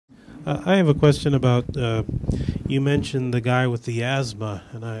I have a question about, you mentioned the guy with the asthma,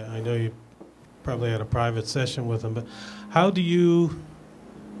 and I know you probably had a private session with him, but how do you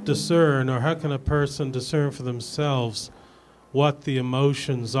discern, or how can a person discern for themselves what the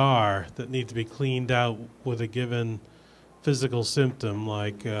emotions are that need to be cleaned out with a given physical symptom?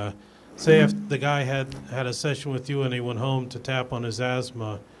 Like, say if the guy had a session with you and he went home to tap on his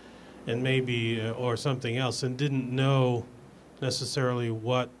asthma and maybe, or something else, and didn't know necessarily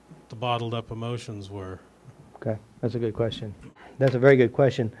what the bottled up emotions were. Okay, that's a good question. That's a very good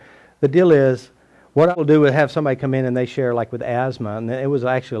question. The deal is, what I will do is have somebody come in and they share, like with asthma, and it was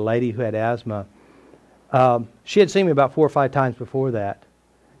actually a lady who had asthma. She had seen me about 4 or 5 times before that,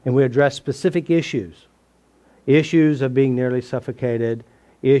 and we addressed specific issues. Issues of being nearly suffocated,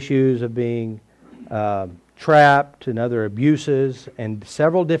 issues of being trapped, and other abuses, and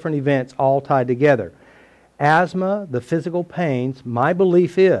several different events all tied together. Asthma, the physical pains, my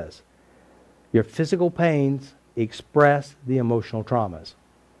belief is your physical pains express the emotional traumas.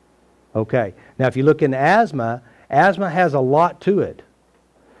 Okay, now if you look into asthma, asthma has a lot to it.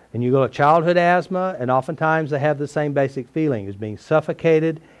 And you go to childhood asthma, and oftentimes they have the same basic feeling as being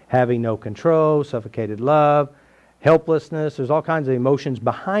suffocated, having no control, suffocated love, helplessness. There's all kinds of emotions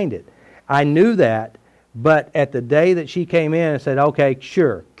behind it. I knew that, but at the day that she came in and said, okay,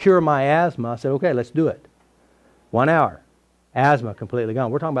 sure, cure my asthma, I said, okay, let's do it. 1 hour. Asthma completely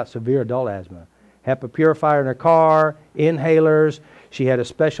gone. We're talking about severe adult asthma. HEPA purifier in her car, inhalers. She had a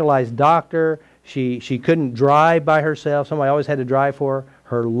specialized doctor. She couldn't drive by herself. Somebody always had to drive for her.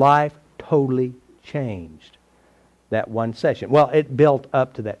 Her life totally changed that one session. Well, it built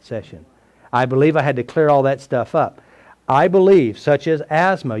up to that session. I believe I had to clear all that stuff up. I believe, such as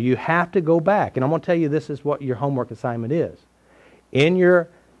asthma, you have to go back. And I'm going to tell you this is what your homework assignment is. In your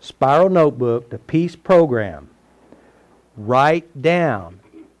spiral notebook, the PEACE program, write down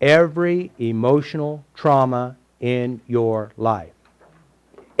every emotional trauma in your life.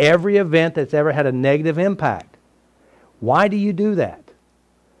 Every event that's ever had a negative impact. Why do you do that?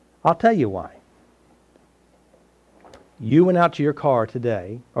 I'll tell you why. You went out to your car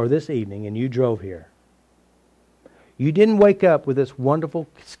today, or this evening, and you drove here. You didn't wake up with this wonderful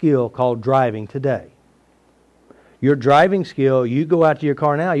skill called driving today. Your driving skill, you go out to your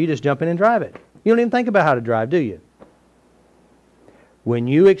car now, you just jump in and drive it. You don't even think about how to drive, do you? When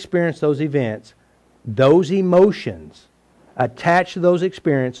you experience those events, those emotions attached to those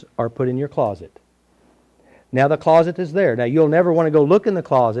experiences are put in your closet. Now the closet is there. Now you'll never want to go look in the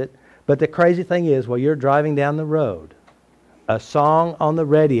closet, but the crazy thing is, while you're driving down the road, a song on the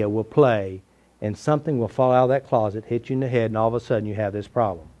radio will play and something will fall out of that closet, hit you in the head, and all of a sudden you have this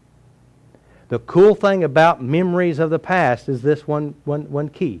problem. The cool thing about memories of the past is this one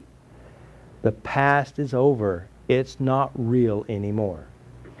key. The past is over. It's not real anymore.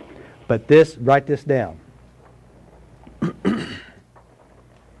 But this, write this down.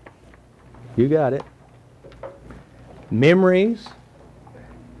 You got it. Memories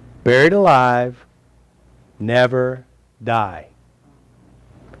buried alive never die.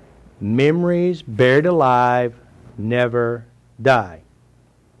 Memories buried alive never die.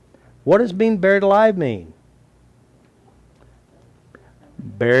 What does being buried alive mean?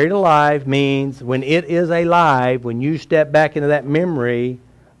 Buried alive means when it is alive, when you step back into that memory,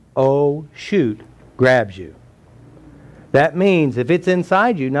 oh shoot, grabs you. That means if it's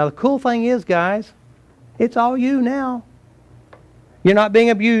inside you, now the cool thing is, guys, it's all you now. You're not being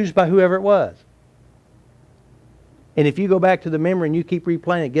abused by whoever it was. And if you go back to the memory and you keep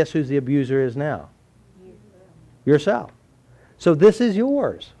replaying it, guess who the abuser is now? Yourself. So this is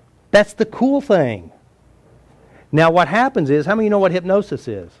yours. That's the cool thing. Now what happens is, how many of you know what hypnosis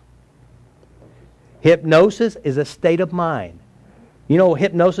is? Hypnosis is a state of mind. You know,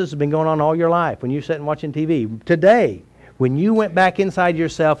 hypnosis has been going on all your life when you're sitting watching TV. Today, when you went back inside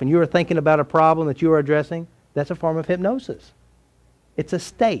yourself and you were thinking about a problem that you were addressing, that's a form of hypnosis. It's a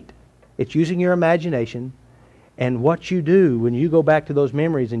state. It's using your imagination. And what you do when you go back to those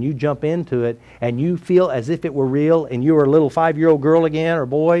memories and you jump into it and you feel as if it were real and you were a little 5-year-old girl again or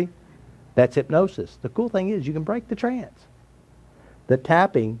boy, that's hypnosis. The cool thing is you can break the trance. The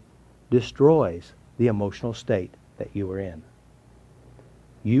tapping destroys the emotional state that you were in.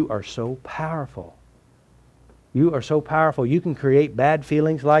 You are so powerful. You are so powerful. You can create bad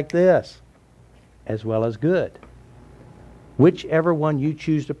feelings like this as well as good. Whichever one you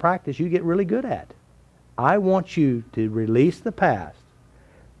choose to practice, you get really good at. I want you to release the past,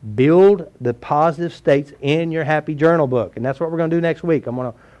 build the positive states in your happy journal book. And that's what we're going to do next week. I'm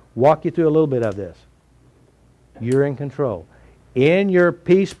going to walk you through a little bit of this. You're in control. In your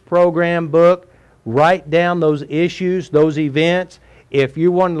peace program book, write down those issues, those events. If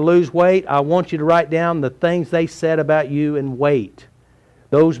you want to lose weight, I want you to write down the things they said about you and weight.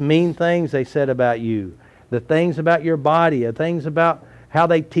 Those mean things they said about you. The things about your body, the things about how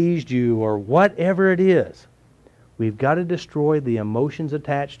they teased you, or whatever it is. We've got to destroy the emotions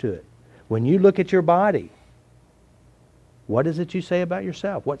attached to it. When you look at your body, what is it you say about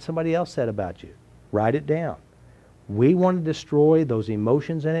yourself? What somebody else said about you? Write it down. We want to destroy those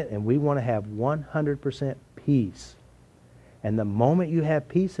emotions in it, and we want to have 100% peace. And the moment you have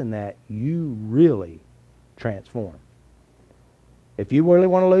peace in that, you really transform. If you really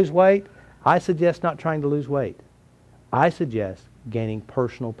want to lose weight, I suggest not trying to lose weight. I suggest gaining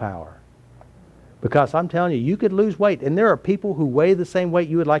personal power. Because I'm telling you, you could lose weight. And there are people who weigh the same weight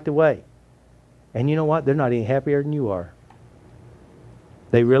you would like to weigh. And you know what? They're not any happier than you are.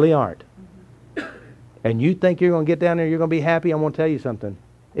 They really aren't. And you think you're going to get down there, you're going to be happy. I'm going to tell you something.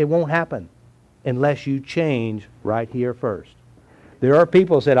 It won't happen unless you change right here first. There are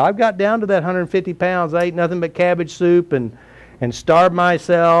people who said, I've got down to that 150 pounds. I ate nothing but cabbage soup and starved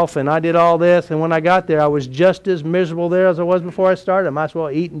myself, and I did all this. And when I got there, I was just as miserable there as I was before I started. I might as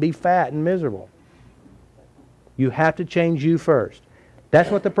well eat and be fat and miserable. You have to change you first. That's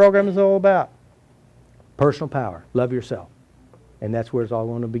what the program is all about. Personal power. Love yourself. And that's where it's all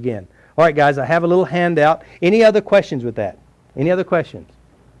going to begin. All right, guys, I have a little handout. Any other questions with that? Any other questions?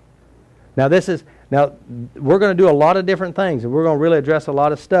 Now, we're going to do a lot of different things, and we're going to really address a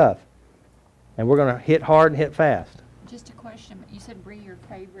lot of stuff. And we're going to hit hard and hit fast. Just a question. You said bring your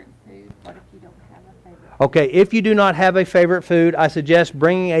favorite food. What if you don't have a favorite? Okay, if you do not have a favorite food, I suggest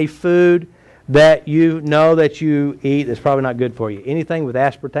bringing a food that you know that you eat that's probably not good for you. Anything with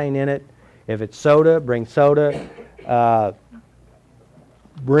aspartame in it. If it's soda, bring soda.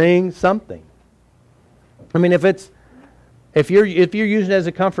 Bring something. I mean, if you're using it as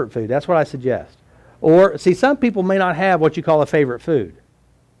a comfort food, that's what I suggest. Or, see, some people may not have what you call a favorite food.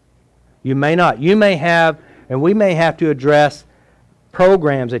 You may not. You may have, and we may have to address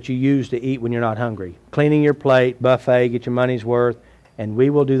programs that you use to eat when you're not hungry. Cleaning your plate, buffet, get your money's worth, and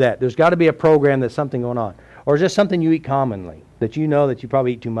we will do that. There's got to be a program that's something going on. Or just something you eat commonly that you know that you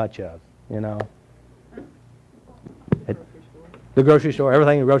probably eat too much of, you know. The grocery store,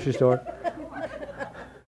 everything in the grocery store.